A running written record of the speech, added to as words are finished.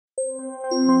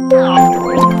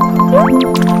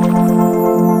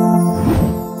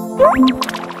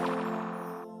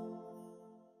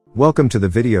Welcome to the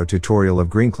video tutorial of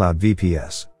GreenCloud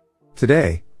VPS.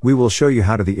 Today, we will show you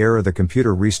how to the error the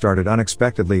computer restarted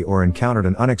unexpectedly or encountered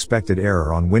an unexpected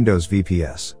error on Windows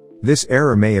VPS. This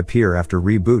error may appear after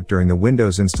reboot during the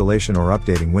Windows installation or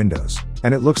updating Windows,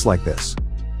 and it looks like this.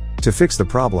 To fix the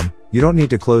problem, you don't need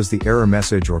to close the error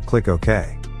message or click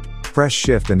OK. Press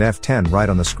Shift and F10 right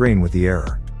on the screen with the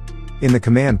error. In the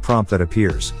command prompt that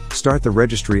appears, start the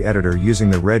registry editor using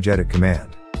the regedit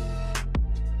command.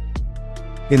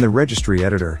 In the registry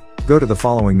editor, go to the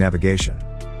following navigation.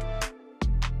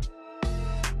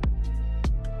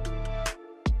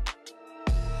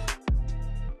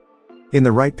 In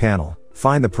the right panel,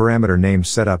 find the parameter named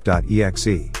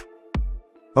setup.exe.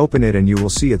 Open it and you will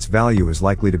see its value is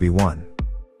likely to be 1.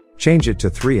 Change it to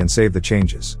 3 and save the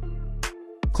changes.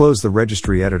 Close the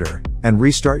registry editor, and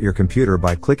restart your computer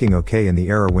by clicking OK in the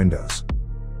error windows.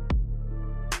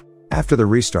 After the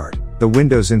restart, the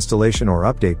Windows installation or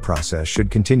update process should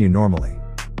continue normally.